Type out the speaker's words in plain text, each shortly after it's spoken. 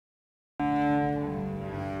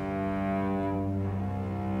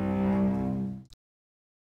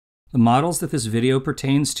The models that this video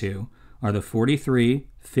pertains to are the 43,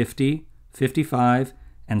 50, 55,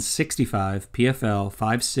 and 65 PFL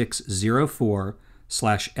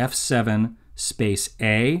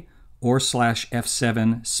 5604/F7 or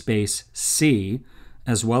 /F7 C,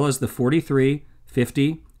 as well as the 43,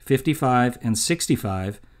 50, 55, and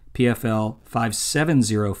 65 PFL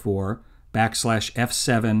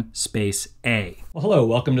 5704/F7 A. Well, hello,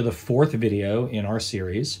 welcome to the fourth video in our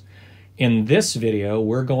series. In this video,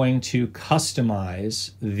 we're going to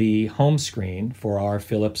customize the home screen for our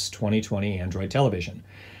Philips 2020 Android television.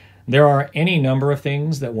 There are any number of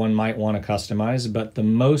things that one might want to customize, but the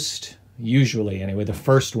most, usually anyway, the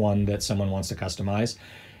first one that someone wants to customize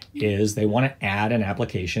is they want to add an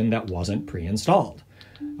application that wasn't pre-installed.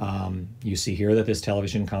 You see here that this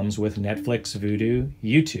television comes with Netflix, Vudu,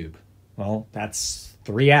 YouTube. Well, that's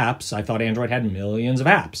 3 apps. I thought Android had millions of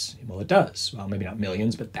apps. Well, it does. Well, maybe not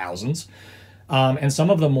millions, but thousands. And some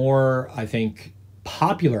of the more, I think,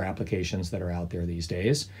 popular applications that are out there these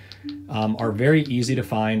days are very easy to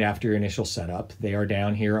find after your initial setup. They are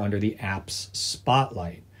down here under the Apps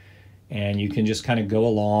Spotlight. And you can just kind of go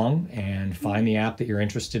along and find the app that you're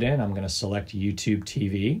interested in. I'm going to select YouTube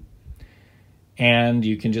TV. And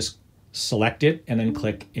you can just select it and then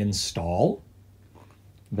click Install.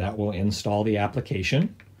 That will install the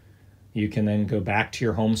application. You can then go back to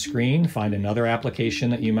your home screen, find another application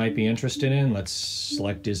that you might be interested in. Let's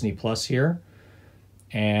select Disney Plus here.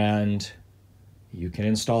 And you can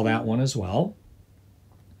install that one as well.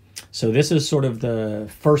 So this is sort of the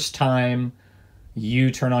first time you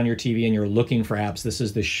turn on your TV and you're looking for apps. This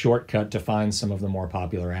is the shortcut to find some of the more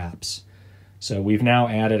popular apps. So we've now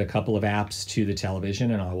added a couple of apps to the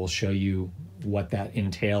television, and I will show you what that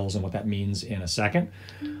entails and what that means in a second.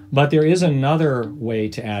 But there is another way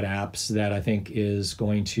to add apps that I think is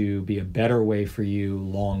going to be a better way for you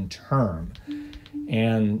long term.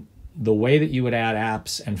 And the way that you would add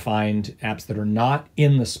apps and find apps that are not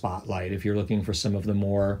in the spotlight, if you're looking for some of the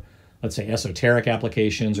more, let's say, esoteric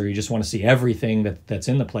applications, or you just want to see everything that's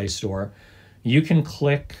in the Play Store, you can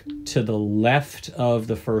click to the left of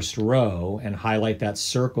the first row and highlight that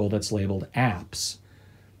circle that's labeled Apps.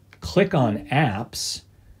 Click on Apps,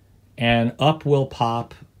 and up will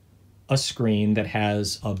pop a screen that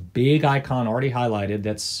has a big icon already highlighted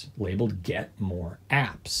that's labeled Get More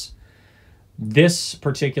Apps. This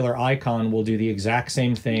particular icon will do the exact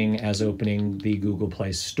same thing as opening the Google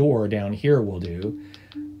Play Store down here will do,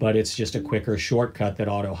 but it's just a quicker shortcut that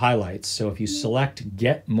auto-highlights. So if you select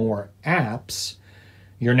Get More Apps,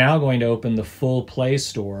 you're now going to open the full Play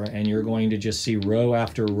Store, and you're going to just see row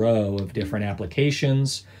after row of different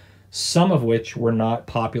applications, some of which were not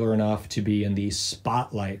popular enough to be in the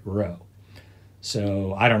Spotlight row.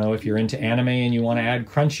 So I don't know, if you're into anime and you want to add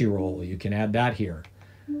Crunchyroll, you can add that here.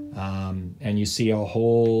 And you see a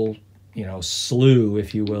whole, slew,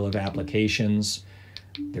 if you will, of applications.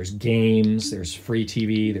 There's games, there's free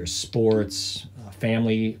TV, there's sports,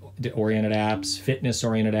 family-oriented apps,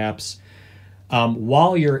 fitness-oriented apps.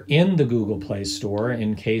 While you're in the Google Play Store,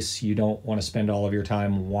 in case you don't want to spend all of your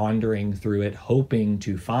time wandering through it hoping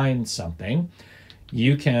to find something,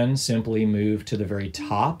 you can simply move to the very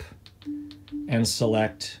top and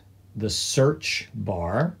select the search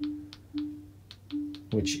bar,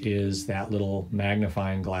 which is that little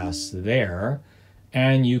magnifying glass there,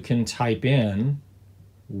 and you can type in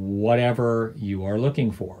whatever you are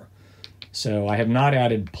looking for. So I have not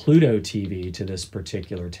added Pluto TV to this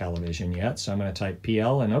particular television yet, so I'm going to type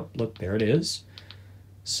PL, and oh, look, there it is.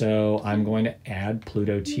 So I'm going to add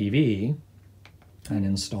Pluto TV and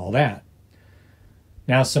install that.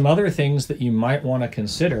 Now, some other things that you might want to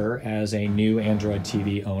consider as a new Android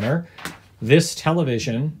TV owner. This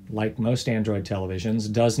television, like most Android televisions,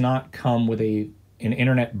 does not come with an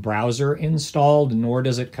internet browser installed, nor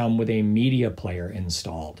does it come with a media player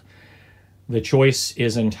installed. The choice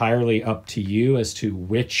is entirely up to you as to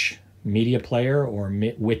which media player or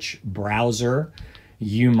which browser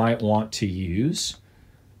you might want to use.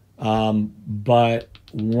 But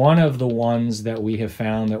one of the ones that we have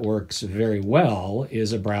found that works very well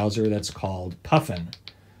is a browser that's called Puffin.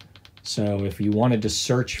 So if you wanted to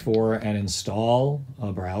search for and install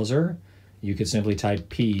a browser, you could simply type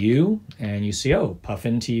PU and you see, oh,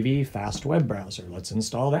 Puffin TV Fast Web Browser. Let's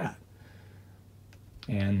install that.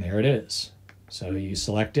 And there it is. So you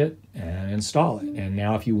select it and install it. And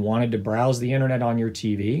now if you wanted to browse the internet on your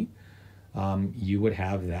TV, you would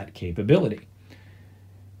have that capability.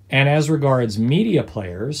 And as regards media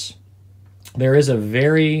players, there is a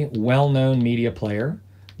very well-known media player.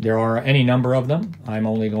 There are any number of them. I'm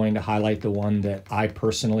only going to highlight the one that I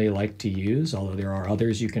personally like to use, although there are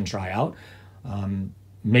others you can try out.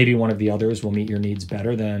 maybe one of the others will meet your needs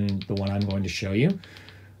better than the one I'm going to show you.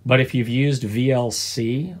 But if you've used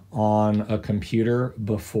VLC on a computer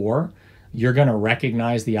before, you're going to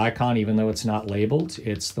recognize the icon even though it's not labeled.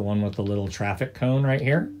 It's the one with the little traffic cone right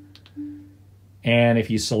here. And if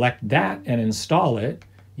you select that and install it,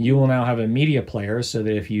 you will now have a media player so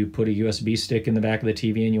that if you put a USB stick in the back of the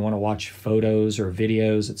TV and you want to watch photos or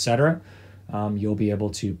videos, etc., you'll be able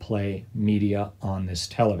to play media on this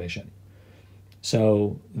television.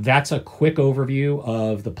 So that's a quick overview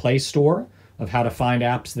of the Play Store, of how to find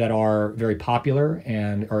apps that are very popular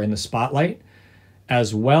and are in the spotlight,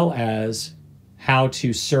 as well as how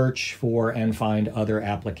to search for and find other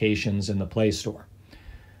applications in the Play Store.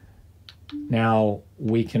 Now,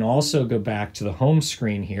 we can also go back to the home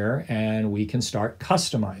screen here and we can start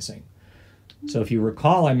customizing. So if you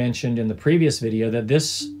recall, I mentioned in the previous video that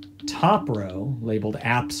this top row, labeled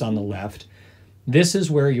Apps on the left, this is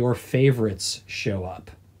where your favorites show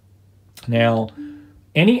up. Now,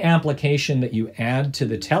 any application that you add to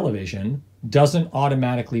the television doesn't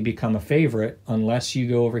automatically become a favorite unless you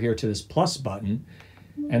go over here to this plus button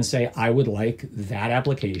and say, I would like that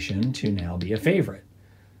application to now be a favorite.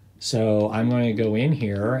 So I'm going to go in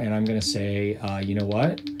here and I'm going to say, you know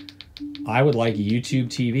what? I would like YouTube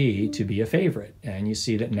TV to be a favorite. And you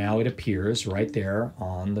see that now it appears right there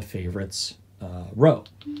on the favorites row.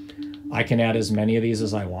 I can add as many of these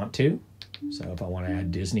as I want to. So if I want to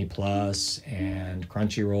add Disney Plus and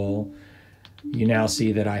Crunchyroll, you now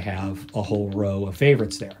see that I have a whole row of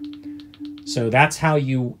favorites there. So that's how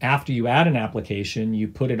you, after you add an application, you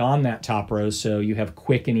put it on that top row so you have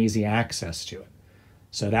quick and easy access to it.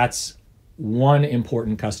 So that's one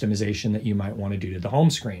important customization that you might want to do to the home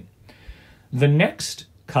screen. The next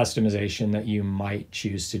customization that you might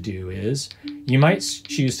choose to do is you might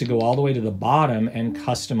choose to go all the way to the bottom and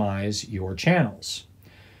customize your channels.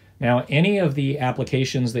 Now, any of the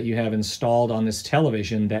applications that you have installed on this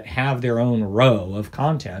television that have their own row of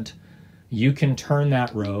content, you can turn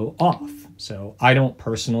that row off. So I don't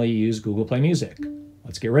personally use Google Play Music.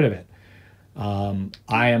 Let's get rid of it.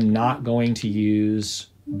 I am not going to use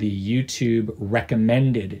the YouTube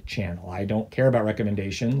recommended channel. I don't care about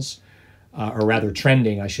recommendations, or rather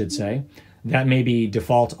trending, I should say. That may be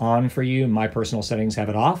default on for you. My personal settings have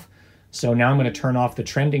it off. So now I'm going to turn off the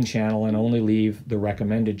trending channel and only leave the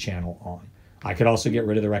recommended channel on. I could also get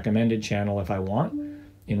rid of the recommended channel if I want,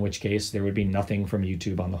 in which case there would be nothing from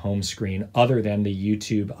YouTube on the home screen other than the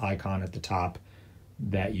YouTube icon at the top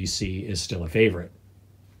that you see is still a favorite.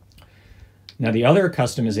 Now, the other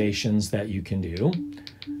customizations that you can do,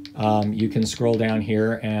 you can scroll down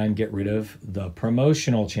here and get rid of the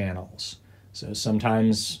promotional channels. So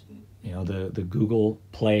sometimes, you know, the Google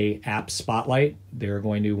Play app spotlight, they're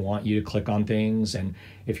going to want you to click on things. And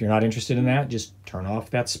if you're not interested in that, just turn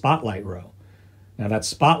off that spotlight row. Now, that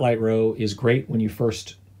spotlight row is great when you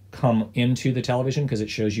first come into the television because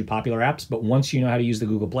it shows you popular apps. But once you know how to use the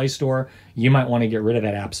Google Play Store, you might want to get rid of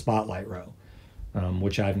that app spotlight row,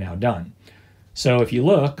 which I've now done. So if you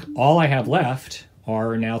look, all I have left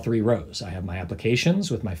are now 3 rows. I have my applications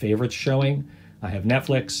with my favorites showing, I have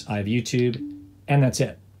Netflix, I have YouTube, and that's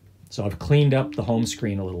it. So I've cleaned up the home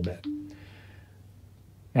screen a little bit.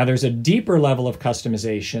 Now there's a deeper level of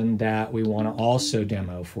customization that we want to also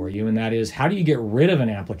demo for you, and that is how do you get rid of an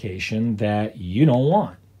application that you don't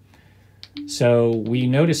want? So we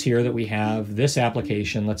notice here that we have this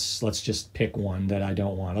application. Let's just pick one that I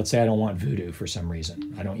don't want. Let's say I don't want Voodoo for some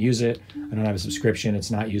reason. I don't use it. I don't have a subscription. It's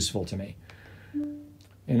not useful to me.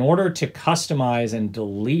 In order to customize and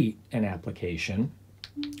delete an application,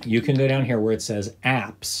 you can go down here where it says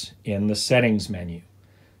Apps in the Settings menu.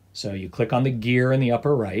 So you click on the gear in the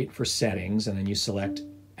upper right for Settings, and then you select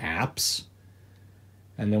Apps.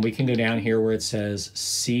 And then we can go down here where it says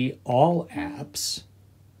See All Apps.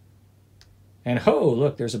 And oh,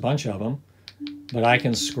 look, there's a bunch of them. But I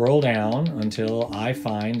can scroll down until I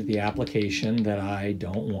find the application that I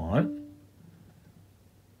don't want.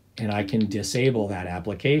 And I can disable that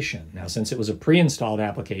application. Now, since it was a pre-installed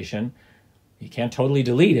application, you can't totally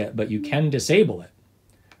delete it, but you can disable it.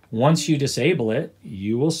 Once you disable it,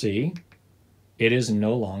 you will see it is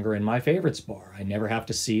no longer in my favorites bar. I never have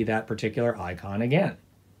to see that particular icon again.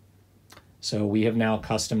 So we have now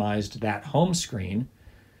customized that home screen,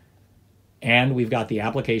 and we've got the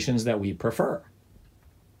applications that we prefer.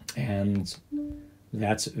 And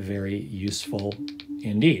that's very useful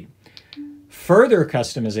indeed. Further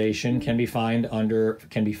customization can be found under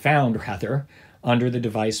the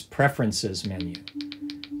Device Preferences menu.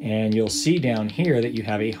 And you'll see down here that you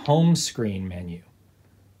have a home screen menu.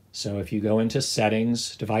 So if you go into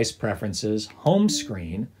Settings, Device Preferences, Home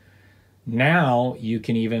Screen, Now you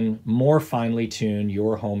can even more finely tune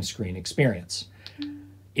your home screen experience.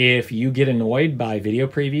 If you get annoyed by video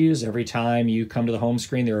previews, every time you come to the home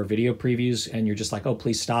screen, there are video previews and you're just like, oh,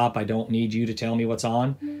 please stop. I don't need you to tell me what's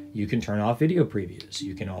on. You can turn off video previews.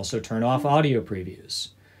 You can also turn off audio previews.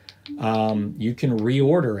 You can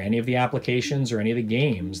reorder any of the applications or any of the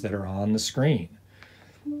games that are on the screen.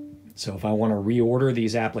 So if I want to reorder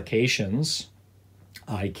these applications,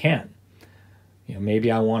 I can. You know,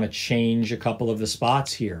 maybe I want to change a couple of the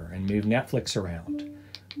spots here and move Netflix around.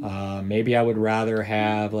 Maybe I would rather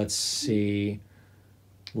have, let's see,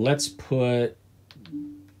 let's put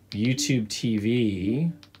YouTube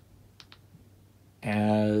TV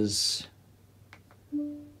as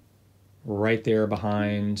right there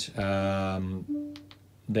behind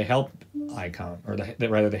the help icon, or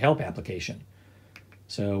rather the help application.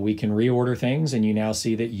 So we can reorder things, and you now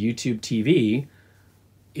see that YouTube TV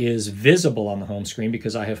is visible on the home screen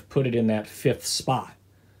because I have put it in that 5th spot.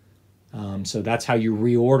 So that's how you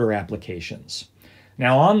reorder applications.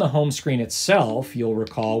 Now on the home screen itself, you'll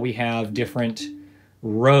recall we have different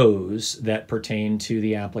rows that pertain to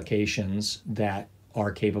the applications that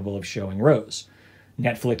are capable of showing rows.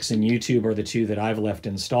 Netflix and YouTube are the two that I've left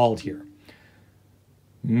installed here.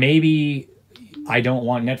 Maybe I don't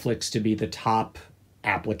want Netflix to be the top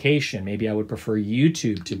application. Maybe I would prefer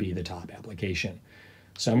YouTube to be the top application.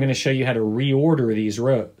 So I'm going to show you how to reorder these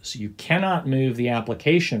rows. You cannot move the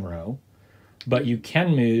application row, but you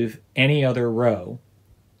can move any other row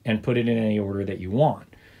and put it in any order that you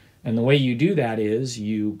want. And the way you do that is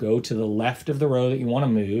you go to the left of the row that you want to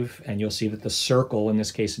move, and you'll see that the circle, in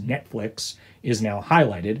this case Netflix, is now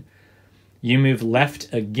highlighted. You move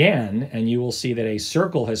left again, and you will see that a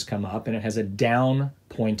circle has come up, and it has a down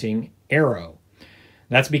pointing arrow.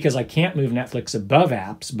 That's because I can't move Netflix above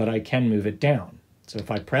apps, but I can move it down. So if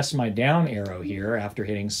I press my down arrow here after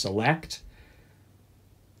hitting select,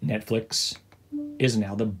 Netflix is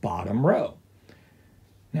now the bottom row.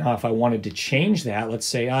 Now if I wanted to change that, let's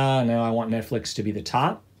say, no, I want Netflix to be the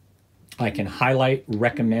top. I can highlight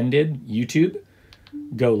recommended YouTube,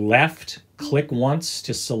 go left, click once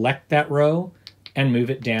to select that row, and move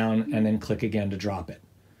it down, and then click again to drop it.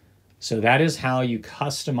 So that is how you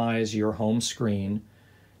customize your home screen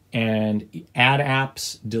and add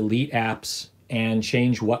apps, delete apps, and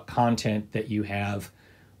change what content that you have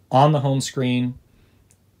on the home screen,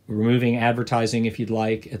 removing advertising if you'd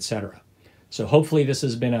like, etc. So hopefully this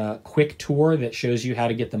has been a quick tour that shows you how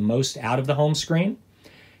to get the most out of the home screen,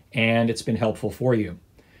 and it's been helpful for you.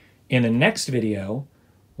 In the next video,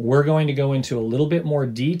 we're going to go into a little bit more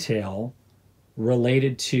detail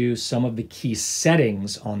related to some of the key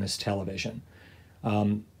settings on this television.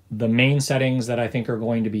 The main settings that I think are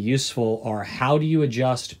going to be useful are how do you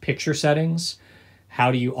adjust picture settings,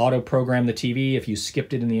 how do you auto-program the TV if you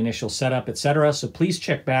skipped it in the initial setup, etc. So please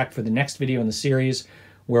check back for the next video in the series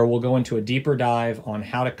where we'll go into a deeper dive on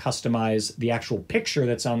how to customize the actual picture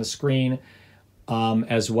that's on the screen,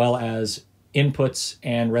 as well as inputs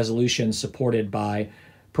and resolution supported by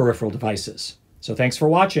peripheral devices. So thanks for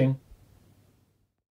watching.